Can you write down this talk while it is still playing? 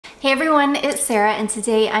Hey everyone, it's Sarah, and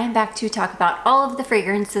today I am back to talk about all of the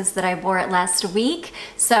fragrances that I wore last week.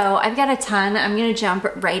 So I've got a ton. I'm gonna jump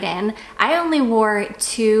right in. I only wore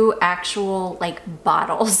 2 actual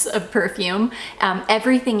bottles of perfume.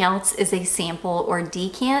 Everything else is a sample or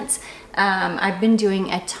decant. I've been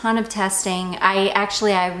doing a ton of testing.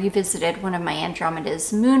 I revisited one of my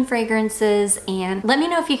Andromeda's moon fragrances, and let me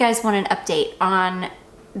know if you guys want an update on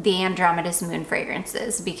the Andromeda's moon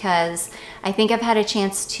fragrances, because I think I've had a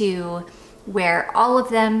chance to wear all of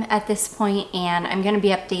them at this point, and I'm going to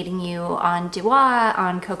be updating you on Dior,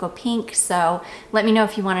 on Cocoa Pink, so let me know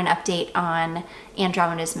if you want an update on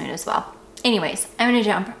Andromeda's moon as well. Anyways, I'm gonna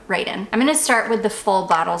jump right in. I'm gonna start with the full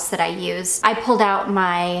bottles that I use. I pulled out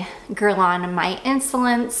my Guerlain My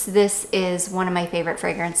Insolence. This is one of my favorite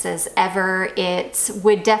fragrances ever. It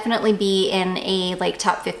would definitely be in a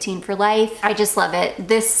top 15 for life. I just love it.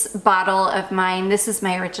 This bottle of mine, this is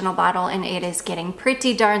my original bottle, and it is getting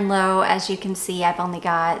pretty darn low. As you can see, I've only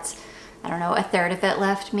got, I don't know, a third of it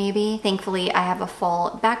left maybe. Thankfully, I have a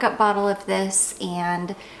full backup bottle of this,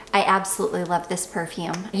 and I absolutely love this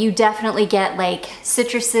perfume. You definitely get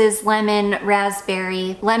citruses, lemon,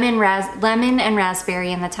 raspberry, lemon and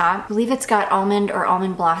raspberry in the top. I believe it's got almond or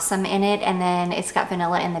almond blossom in it, and then it's got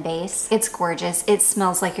vanilla in the base. It's gorgeous. It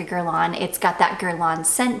smells like a Guerlain. It's got that Guerlain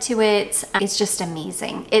scent to it. It's just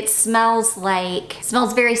amazing. It smells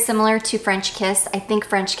very similar to French Kiss. I think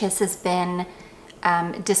French Kiss has been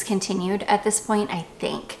discontinued at this point, I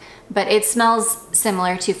think. But it smells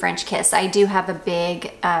similar to French Kiss. I do have a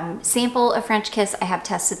big sample of French Kiss. I have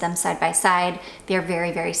tested them side by side. They're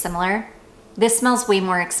very, very similar. This smells way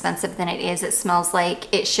more expensive than it is. It smells like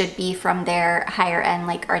it should be from their higher end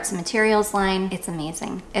arts and materials line. It's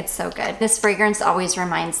amazing. It's so good. This fragrance always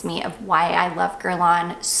reminds me of why I love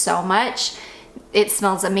Guerlain so much. It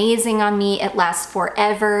smells amazing on me. It lasts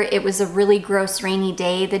forever. It was a really gross rainy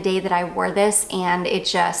day the day that I wore this, and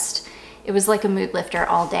it was like a mood lifter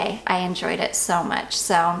all day. I enjoyed it so much.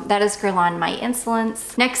 So that is Guerlain My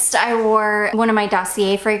Insolence. Next, I wore one of my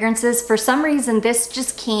Dossier fragrances. For some reason, this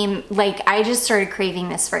just came, I just started craving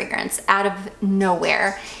this fragrance out of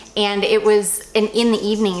nowhere. And it was in the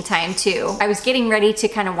evening time too. I was getting ready to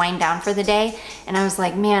kind of wind down for the day, and I was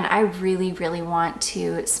like, man, I really, really want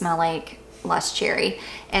to smell like Lost Cherry.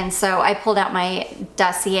 And so I pulled out my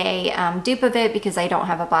Dossier dupe of it because I don't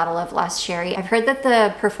have a bottle of Lost Cherry. I've heard that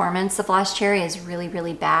the performance of Lost Cherry is really,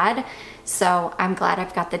 really bad. So I'm glad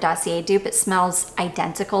I've got the Dossier dupe. It smells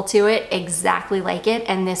identical to it, exactly like it,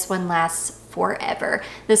 and this one lasts forever.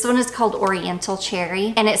 This one is called Oriental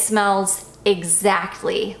Cherry, and it smells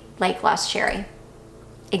exactly like Lost Cherry.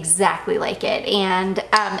 Exactly like it. And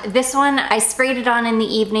this one, I sprayed it on in the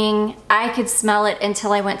evening. I could smell it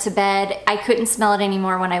until I went to bed. I couldn't smell it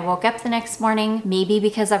anymore when I woke up the next morning, maybe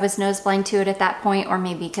because I was nose blind to it at that point, or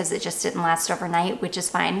maybe because it just didn't last overnight, which is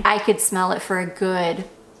fine. I could smell it for a good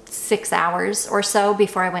 6 hours or so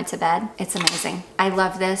before I went to bed. It's amazing. I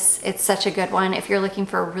love this. It's such a good one. If you're looking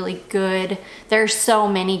for a really good, there's so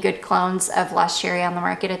many good clones of Lost Cherry on the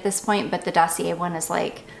market at this point, but the Dossier one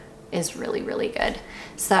is really, really good.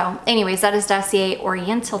 So anyways, that is Dossier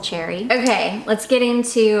Oriental Cherry. Okay, let's get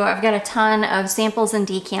into, I've got a ton of samples and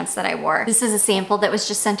decants that I wore. This is a sample that was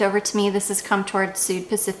just sent over to me. This is Comptoire Sud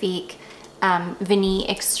Pacifique Vanille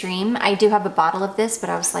Extreme. I do have a bottle of this, but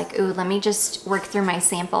I was like, ooh, let me just work through my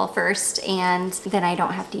sample first, and then I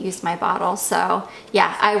don't have to use my bottle. So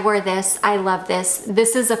yeah, I wore this. I love this.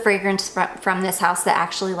 This is a fragrance from this house that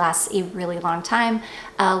actually lasts a really long time.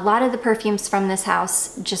 A lot of the perfumes from this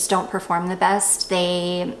house just don't perform the best.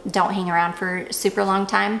 They don't hang around for super long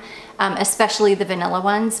time, especially the vanilla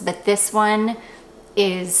ones, but this one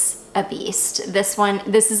is a beast. This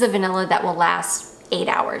is a vanilla that will last 8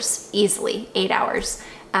 hours, easily 8 hours.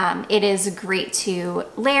 It is great to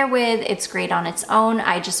layer with. It's great on its own.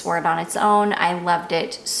 I just wore it on its own. I loved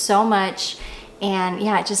it so much. And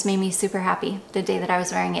yeah, it just made me super happy the day that I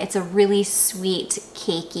was wearing it. It's a really sweet,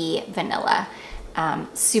 cakey vanilla,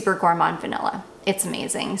 super gourmand vanilla. It's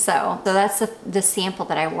amazing. So that's the sample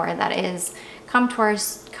that I wore. That is Comptoire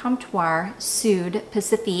Sud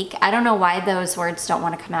Pacifique. I don't know why those words don't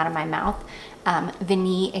want to come out of my mouth.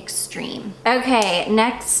 Vanille Extreme. Okay,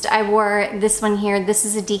 next I wore this one here. This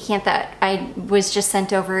is a decant that I was just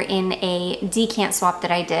sent over in a decant swap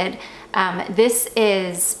that I did. This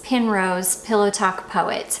is Pinrose Pillowtalk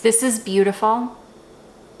Poet. This is beautiful.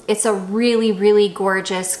 It's a really, really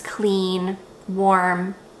gorgeous, clean,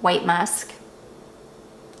 warm white musk.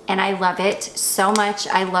 And I love it so much.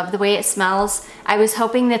 I love the way it smells. I was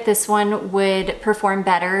hoping that this one would perform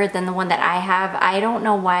better than the one that I have. I don't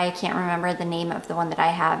know why I can't remember the name of the one that I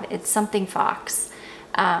have. It's something Fox.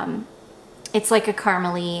 it's like a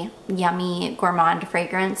caramely, yummy, gourmand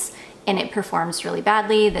fragrance, and it performs really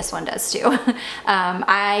badly. This one does too.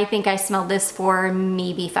 I think I smelled this for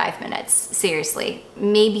maybe 5 minutes. Seriously,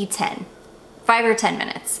 maybe 10. 5 or 10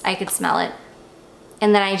 minutes, I could smell it.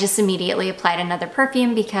 And then I just immediately applied another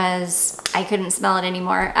perfume because I couldn't smell it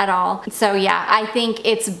anymore at all. So yeah, I think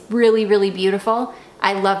it's really, really beautiful.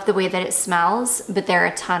 I love the way that it smells, but there are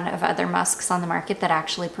a ton of other musks on the market that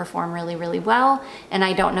actually perform really, really well. And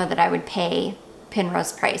I don't know that I would pay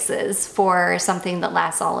Pinrose prices for something that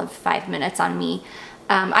lasts all of 5 minutes on me.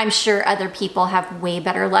 I'm sure other people have way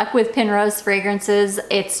better luck with Pinrose fragrances.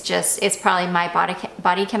 It's probably my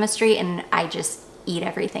body chemistry, and I just eat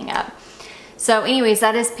everything up. So anyways,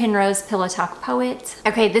 that is Pinrose Pillowtalk Poet.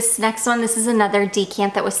 Okay, this next one, this is another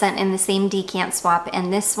decant that was sent in the same decant swap,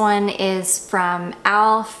 and this one is from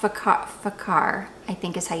Fakhr, I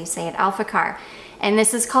think is how you say it, Fakhr. And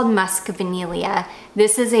this is called Musk Vanelia.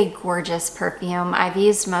 This is a gorgeous perfume. I've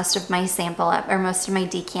used most of my sample up, or most of my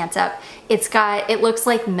decant up. It looks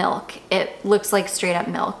like milk. It looks like straight up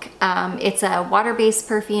milk. It's a water-based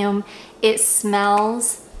perfume. It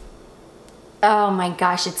smells, oh my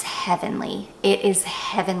gosh, it's heavenly. It is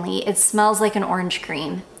heavenly. It smells like an orange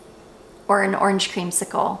cream or an orange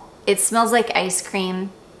creamsicle. It smells like ice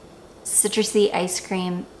cream, citrusy ice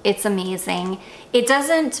cream. It's amazing. It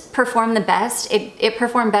doesn't perform the best. It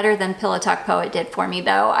performed better than Pillowtalk Poet did for me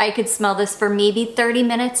though. I could smell this for maybe 30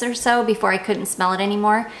 minutes or so before I couldn't smell it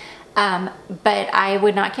anymore. But I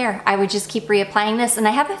would not care. I would just keep reapplying this. And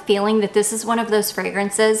I have a feeling that this is one of those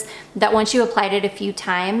fragrances that once you applied it a few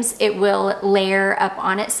times, it will layer up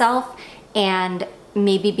on itself and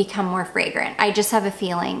maybe become more fragrant. I just have a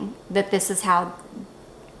feeling that this is how,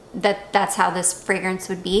 that's how this fragrance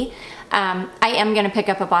would be. I am gonna pick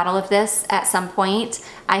up a bottle of this at some point.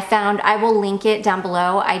 I will link it down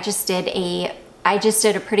below. I just did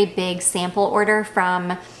a pretty big sample order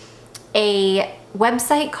from a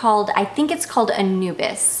website called, I think it's called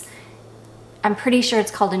Anubis. I'm pretty sure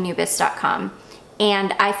it's called anubis.com.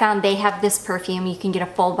 And I found they have this perfume. You can get a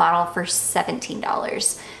full bottle for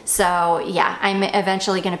 $17. So yeah, I'm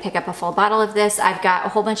eventually gonna pick up a full bottle of this. I've got a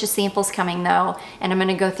whole bunch of samples coming though, and I'm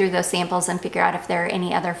gonna go through those samples and figure out if there are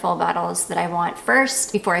any other full bottles that I want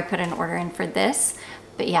first before I put an order in for this.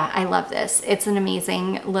 But yeah, I love this. It's an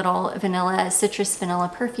amazing little citrus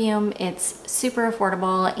vanilla perfume. It's super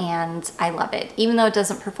affordable and I love it. Even though it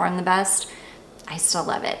doesn't perform the best, I still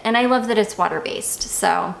love it. And I love that it's water-based.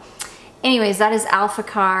 So anyways, that is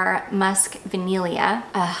Fakhr Musk Vanelia.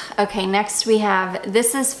 Okay, next we have,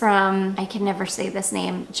 this is from, I can never say this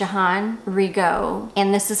name, Jehanne, Rigauld,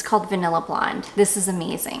 and this is called Vanilla Blonde. This is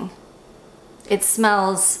amazing. It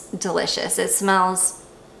smells delicious. It smells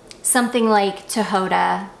something like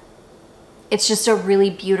Tahota. It's just a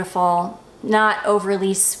really beautiful, not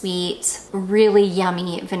overly sweet, really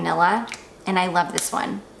yummy vanilla. And I love this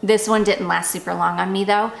one. This one didn't last super long on me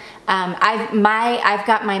though. I've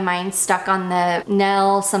got my mind stuck on the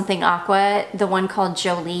Nell something Aqua, the one called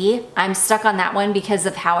Jolie. I'm stuck on that one because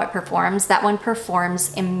of how it performs. That one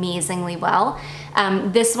performs amazingly well.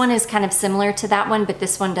 This one is kind of similar to that one, but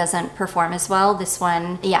this one doesn't perform as well. This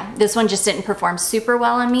one just didn't perform super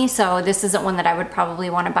well on me. So this isn't one that I would probably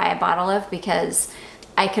want to buy a bottle of because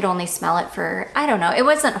I could only smell it for, I don't know, it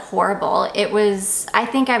wasn't horrible. It was, I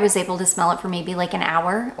think I was able to smell it for maybe like an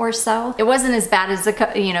hour or so. It wasn't as bad as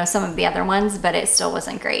some of the other ones, but it still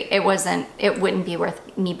wasn't great. It wouldn't be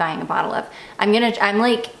worth me buying a bottle of. I'm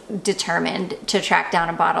like determined to track down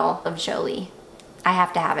a bottle of Jolie. I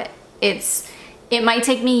have to have it. It might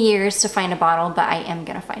take me years to find a bottle, but I am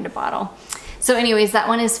gonna find a bottle. So anyways, that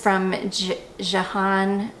one is from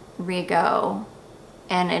Jehanne Rigauld,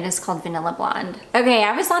 and it is called Vanilla Blonde. Okay,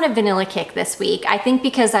 I was on a vanilla kick this week. I think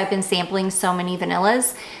because I've been sampling so many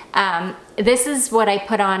vanillas. This is what I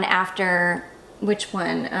put on after, which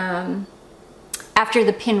one? After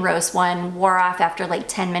the Pinrose one wore off after like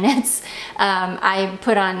 10 minutes. I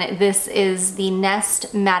put on, this is the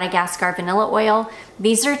Nest Madagascar Vanilla Oil.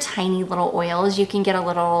 These are tiny little oils. You can get a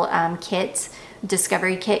little kit,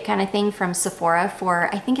 discovery kit kind of thing from Sephora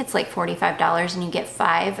for, I think it's like $45, and you get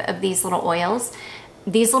 5 of these little oils.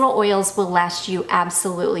 These little oils will last you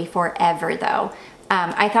absolutely forever though.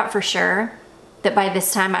 I thought for sure that by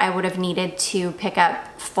this time I would have needed to pick up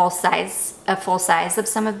a full size of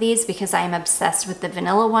some of these because I am obsessed with the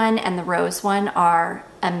vanilla one, and the rose one are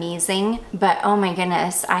amazing. But oh my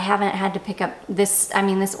goodness, I haven't had to pick up this. I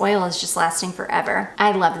mean, this oil is just lasting forever.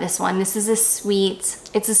 I love this one. This is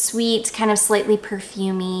it's a sweet, kind of slightly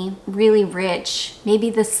perfumey, really rich, maybe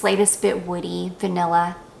the slightest bit woody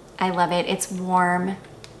vanilla. I love it. It's warm.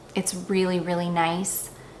 It's really, really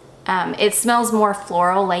nice. It smells more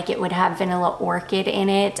floral, like it would have vanilla orchid in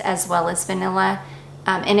it as well as vanilla.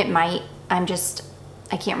 And it might,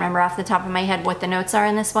 I can't remember off the top of my head what the notes are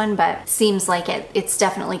in this one, but seems like it's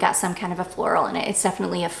definitely got some kind of a floral in it. It's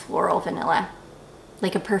definitely a floral vanilla,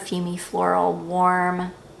 like a perfumey floral,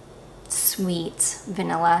 warm, sweet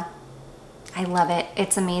vanilla. I love it.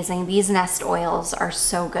 It's amazing. These nest oils are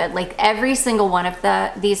so good. Like every single one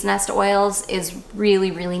of these nest oils is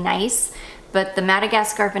really, really nice, but the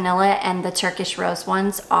Madagascar vanilla and the Turkish rose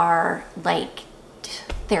ones are like,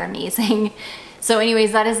 they're amazing. So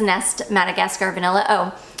anyways, that is Nest Madagascar vanilla.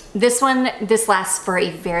 Oh, this lasts for a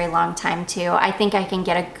very long time too. I think I can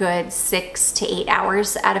get a good 6 to 8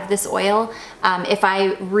 hours out of this oil. If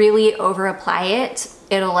I really over apply it,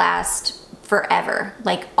 it'll last forever,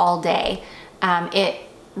 like all day. It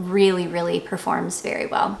really, really performs very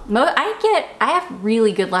well. I have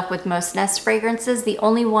really good luck with most Nest fragrances. The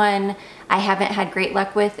only one I haven't had great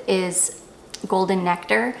luck with is Golden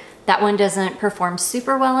Nectar. That one doesn't perform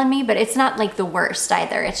super well on me, but it's not like the worst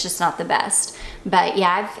either. It's just not the best. But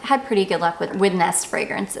yeah, I've had pretty good luck with Nest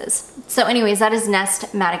fragrances. So anyways, that is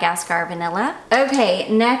Nest Madagascar Vanilla. Okay,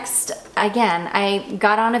 next, again, I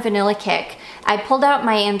got on a vanilla kick. I pulled out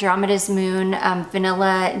my Andromeda's Moon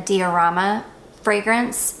Vanilla Diorama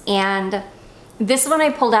fragrance, and this one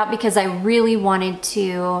I pulled out because I really wanted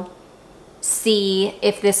to see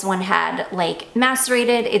if this one had like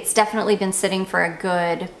macerated. It's definitely been sitting for a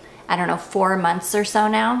good, I don't know, 4 months or so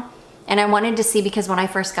now. And I wanted to see because when I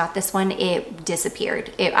first got this one, it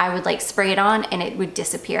disappeared. I would like spray it on and it would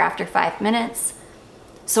disappear after 5 minutes.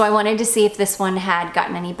 So I wanted to see if this one had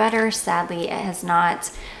gotten any better. Sadly, it has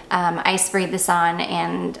not. I sprayed this on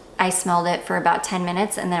and I smelled it for about 10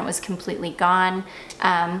 minutes and then it was completely gone.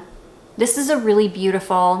 This is a really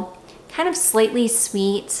beautiful, kind of slightly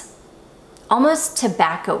sweet, almost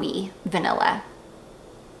tobacco-y vanilla.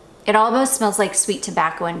 It almost smells like sweet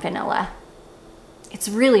tobacco and vanilla. It's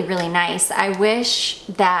really, really nice. I wish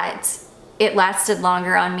that it lasted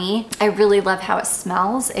longer on me. I really love how it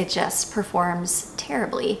smells. It just performs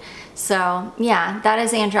terribly. So yeah, that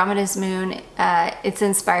is Andromeda's Moon. It's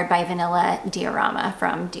inspired by Vanilla Diorama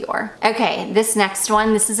from Dior. Okay, this next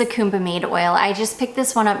one, this is a Kuumba made oil. I just picked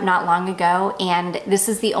this one up not long ago, and this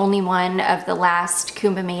is the only one of the last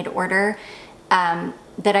Kuumba made order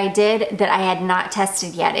that I did that I had not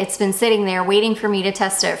tested yet. It's been sitting there waiting for me to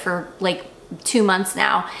test it for like 2 months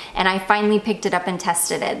now, and I finally picked it up and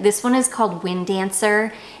tested it. This one is called Wind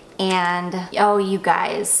Dancer, and oh, you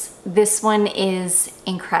guys, this one is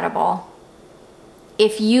incredible.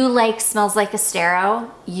 If you like Smells Like a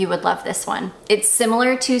Staro, you would love this one. It's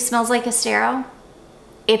similar to Smells Like a Staro.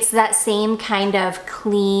 It's that same kind of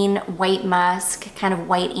clean white musk, kind of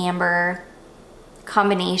white amber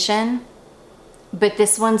combination, but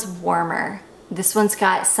this one's warmer. This one's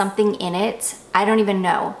got something in it. I don't even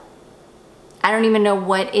know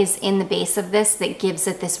what is in the base of this that gives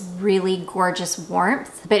it this really gorgeous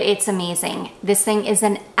warmth, but it's amazing. This thing is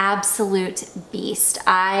an absolute beast.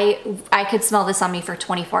 I could smell this on me for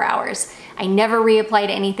 24 hours. I never reapplied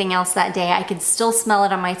anything else that day. I could still smell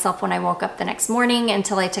it on myself when I woke up the next morning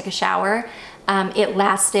until I took a shower. It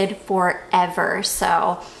lasted forever,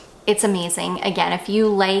 so it's amazing. Again, if you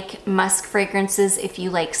like musk fragrances, if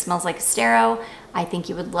you like Smells Like a Staro, I think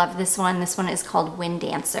you would love this one. This one is called Wind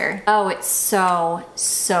Dancer. Oh, it's so,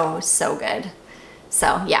 so, so good.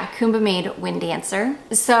 So yeah, Kuumba made Wind Dancer.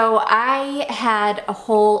 So I had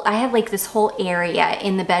like this whole area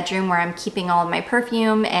in the bedroom where I'm keeping all of my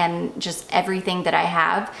perfume and just everything that I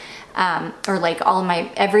have, or like all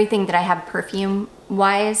of everything that I have perfume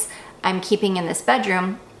wise, I'm keeping in this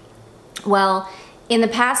bedroom. Well, in the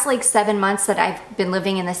past like 7 months that I've been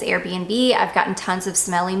living in this Airbnb, I've gotten tons of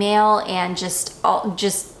smelly mail and just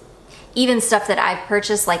even stuff that I've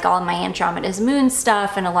purchased, like all of my Andromeda's Moon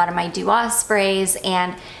stuff and a lot of my Dior sprays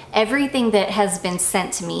and everything that has been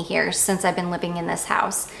sent to me here since I've been living in this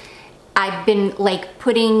house. I've been like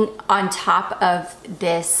putting on top of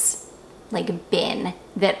this like bin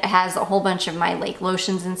that has a whole bunch of my like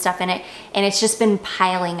lotions and stuff in it, and it's just been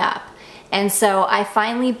piling up. And so I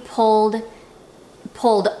finally pulled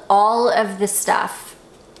all of the stuff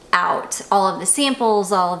out, all of the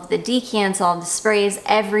samples, all of the decants, all of the sprays,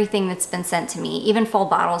 everything that's been sent to me, even full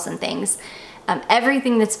bottles and things,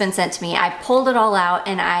 everything that's been sent to me, I pulled it all out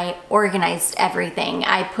and I organized everything.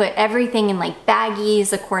 I put everything in like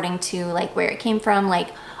baggies according to like where it came from, like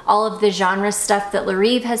all of the genre stuff that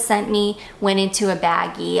Larive has sent me went into a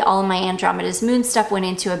baggie. All of my Andromeda's Moon stuff went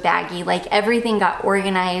into a baggie. Like everything got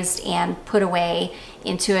organized and put away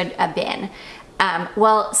into a bin.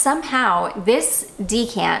 Well, somehow this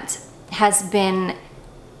decant has been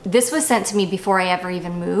this was sent to me before I ever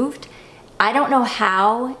even moved. I don't know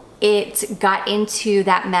how it got into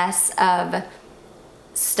that mess of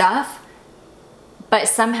stuff, but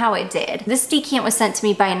somehow it did. This decant was sent to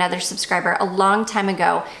me by another subscriber a long time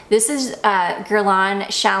ago. This is Guerlain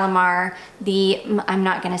Shalimar, I'm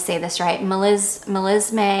not gonna say this right,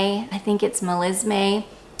 Mellisime, I think it's Mellisime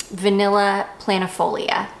Vanilla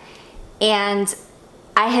Planifolia. And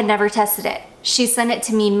I had never tested it. She sent it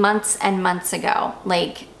to me months and months ago,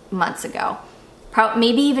 like months ago,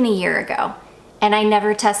 maybe even a year ago, and I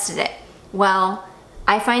never tested it. Well,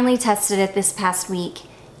 I finally tested it this past week,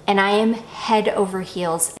 and I am head over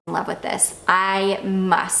heels in love with this. I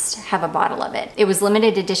must have a bottle of it. It was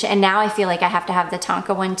limited edition, and now I feel like I have to have the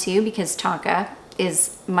Tonka one too, because Tonka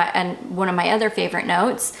is one of my other favorite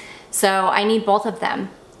notes. So I need both of them.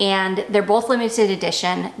 And they're both limited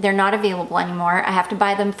edition. They're not available anymore. I have to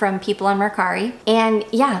buy them from people on Mercari. And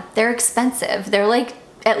yeah, they're expensive. They're like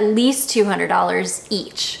at least $200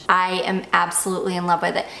 each. I am absolutely in love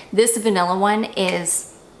with it. This vanilla one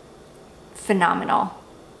is phenomenal.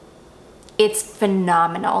 It's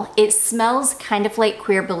phenomenal. It smells kind of like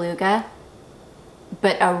Queer Beluga,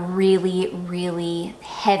 but a really, really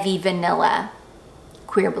heavy vanilla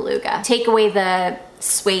Queer Beluga. Take away the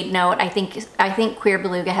suede note. I think Queer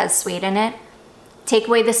Beluga has suede in it. Take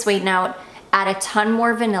away the suede note, add a ton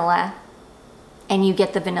more vanilla, and you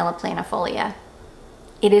get the Vanilla Planifolia.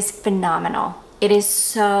 It is phenomenal. It is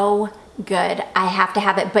so good. I have to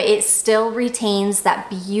have it, but it still retains that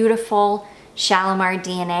beautiful Shalimar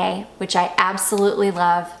DNA, which I absolutely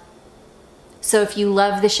love. So if you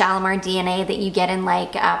love the Shalimar DNA that you get in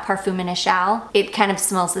like Parfum Initial, it kind of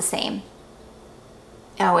smells the same.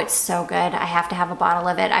 Oh, it's so good. I have to have a bottle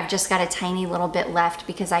of it. I've just got a tiny little bit left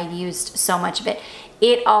because I used so much of it.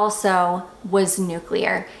 It also was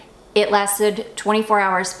nuclear. It lasted 24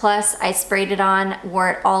 hours plus. I sprayed it on,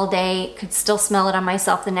 wore it all day, could still smell it on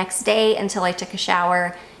myself the next day until I took a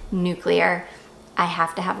shower. Nuclear. I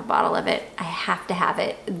have to have a bottle of it. I have to have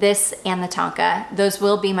it. This and the Tonka. Those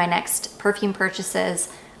will be my next perfume purchases.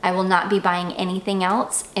 I will not be buying anything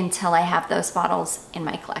else until I have those bottles in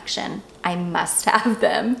my collection. I must have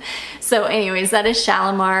them. So anyways, that is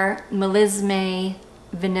Shalimar Mellisime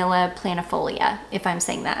Vanilla Planifolia, if I'm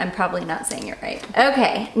saying that. I'm probably not saying it right.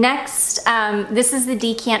 Okay, next, this is the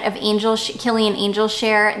decant of Kilian Angel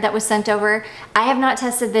Share that was sent over. I have not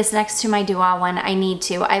tested this next to my Dior one. I need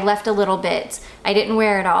to. I left a little bit. I didn't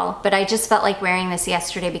wear it all, but I just felt like wearing this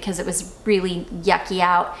yesterday because it was really yucky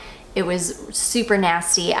out. It was super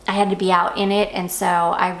nasty. I had to be out in it, and so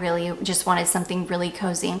I really just wanted something really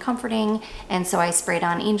cozy and comforting, and so I sprayed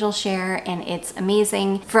on Angel Share, and it's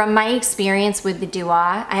amazing. From my experience with the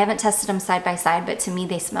Dior, I haven't tested them side by side, but to me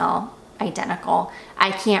they smell identical.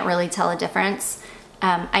 I can't really tell a difference.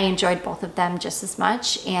 I enjoyed both of them just as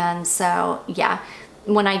much, and so yeah.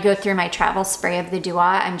 When I go through my travel spray of the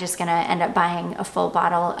Dior, I'm just gonna end up buying a full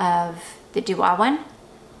bottle of the Dior one.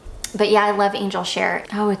 But yeah, I love Angel Share.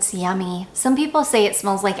 Oh, it's yummy. Some people say it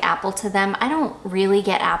smells like apple to them. I don't really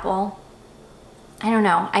get apple. I don't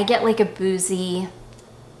know. I get like a boozy,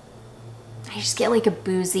 I just get like a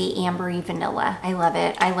boozy, ambery vanilla. I love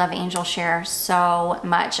it. I love Angel Share so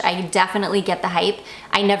much. I definitely get the hype.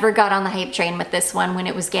 I never got on the hype train with this one when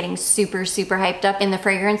it was getting super, super hyped up in the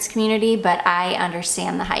fragrance community, but I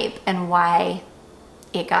understand the hype and why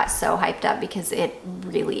it got so hyped up, because it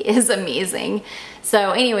really is amazing.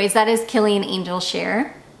 So anyways, that is Kilian Angel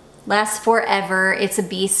Share. Lasts forever. It's a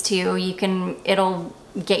beast too. It'll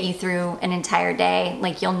get you through an entire day.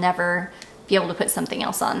 Like, you'll never be able to put something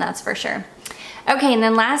else on, that's for sure. Okay, and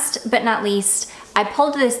then last but not least, I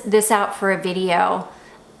pulled this out for a video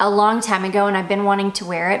a long time ago, and I've been wanting to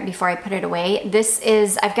wear it before I put it away.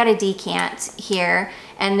 I've got a decant here,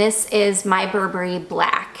 and this is My Burberry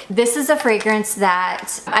Black. This is a fragrance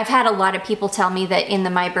that I've had a lot of people tell me that in the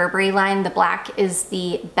My Burberry line, the black is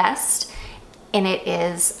the best, and it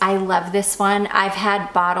is. I love this one. I've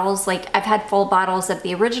had bottles, like I've had full bottles of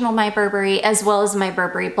the original My Burberry as well as My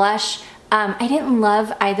Burberry Blush. I didn't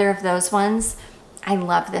love either of those ones. I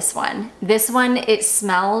love this one. This one, it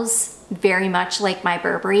smells very much like My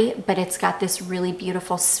Burberry, but it's got this really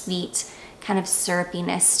beautiful, sweet kind of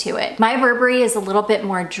syrupiness to it. My Burberry is a little bit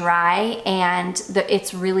more dry, and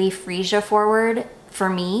it's really freesia forward for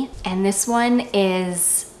me. And this one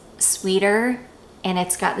is sweeter, and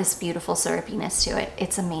it's got this beautiful syrupiness to it.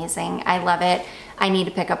 It's amazing. I love it. I need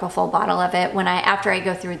to pick up a full bottle of it after I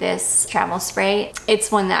go through this travel spray.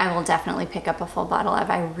 It's one that I will definitely pick up a full bottle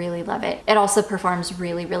of. I really love it. It also performs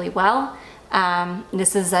really, really well.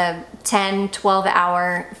 This is a 10-12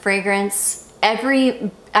 hour fragrance.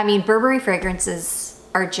 Burberry fragrances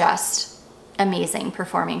are just amazing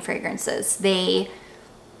performing fragrances. They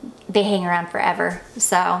hang around forever.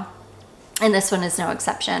 So, and this one is no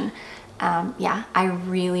exception. Yeah, I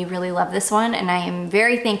really, really love this one, and I am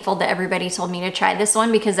very thankful that everybody told me to try this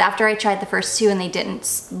one, because after I tried the first two and they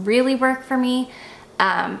didn't really work for me,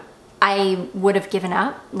 I would have given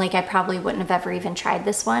up. Like, I probably wouldn't have ever even tried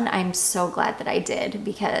this one. I'm so glad that I did,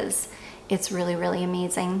 because it's really, really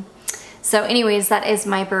amazing. So anyways, that is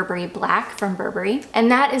my Burberry Black from Burberry.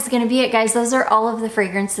 And that is gonna be it, guys. Those are all of the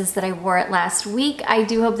fragrances that I wore it last week. I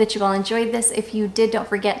do hope that you all enjoyed this. If you did, don't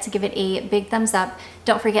forget to give it a big thumbs up.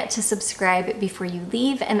 Don't forget to subscribe before you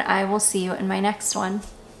leave, and I will see you in my next one.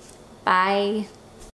 Bye.